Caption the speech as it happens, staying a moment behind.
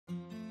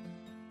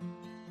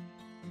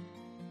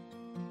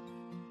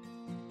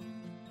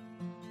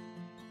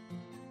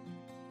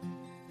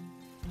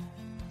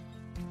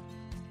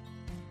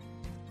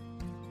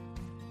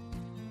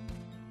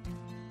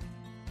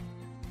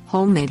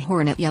Homemade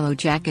Hornet Yellow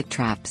Jacket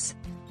Traps.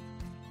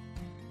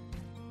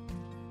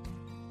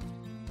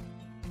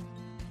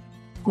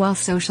 While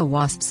social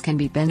wasps can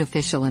be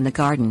beneficial in the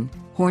garden,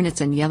 hornets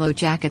and yellow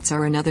jackets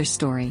are another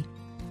story.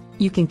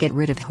 You can get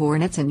rid of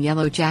hornets and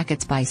yellow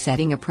jackets by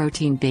setting a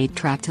protein bait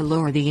trap to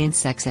lure the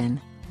insects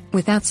in.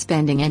 Without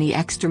spending any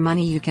extra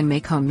money, you can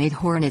make homemade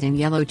hornet and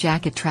yellow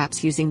jacket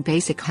traps using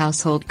basic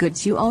household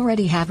goods you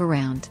already have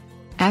around.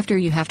 After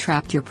you have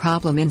trapped your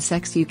problem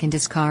insects, you can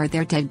discard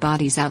their dead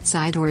bodies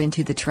outside or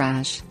into the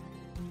trash.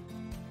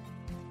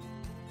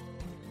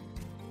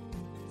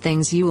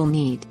 Things you will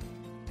need: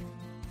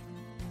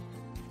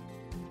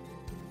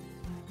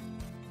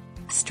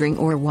 string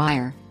or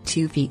wire,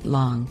 2 feet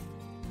long.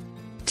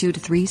 2 to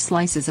 3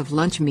 slices of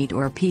lunch meat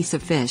or a piece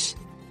of fish.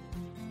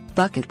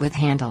 Bucket with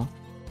handle.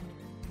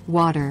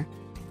 Water.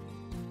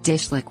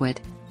 Dish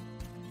liquid.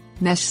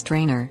 Mesh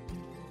strainer.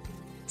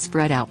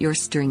 Spread out your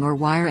string or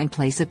wire and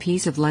place a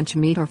piece of lunch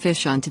meat or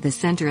fish onto the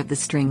center of the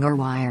string or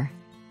wire.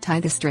 Tie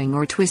the string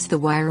or twist the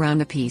wire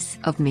around a piece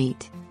of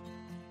meat.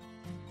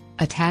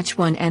 Attach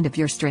one end of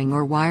your string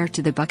or wire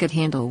to the bucket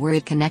handle where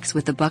it connects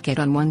with the bucket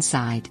on one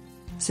side.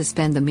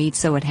 Suspend the meat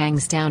so it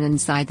hangs down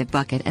inside the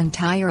bucket and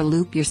tie or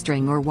loop your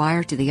string or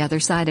wire to the other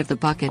side of the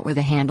bucket where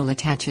the handle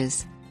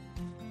attaches.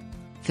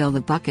 Fill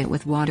the bucket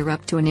with water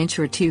up to 1 inch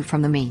or 2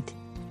 from the meat.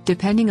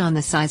 Depending on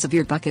the size of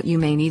your bucket, you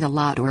may need a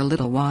lot or a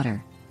little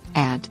water.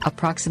 Add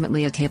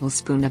approximately a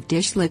tablespoon of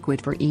dish liquid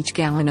for each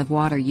gallon of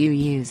water you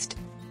used.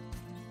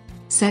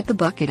 Set the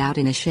bucket out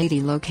in a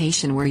shady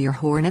location where your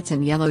hornets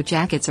and yellow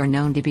jackets are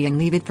known to be and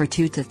leave it for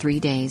 2 to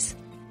 3 days.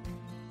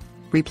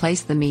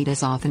 Replace the meat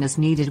as often as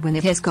needed when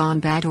it has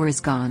gone bad or is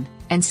gone,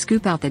 and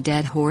scoop out the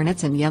dead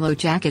hornets and yellow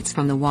jackets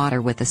from the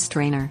water with a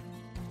strainer.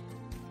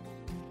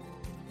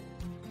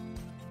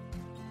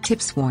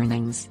 Tips: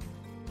 warnings.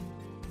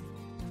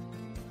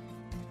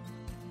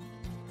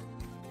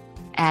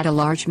 Add a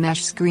large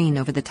mesh screen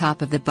over the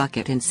top of the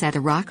bucket and set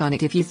a rock on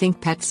it if you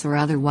think pets or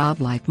other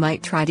wildlife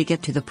might try to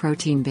get to the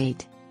protein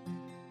bait.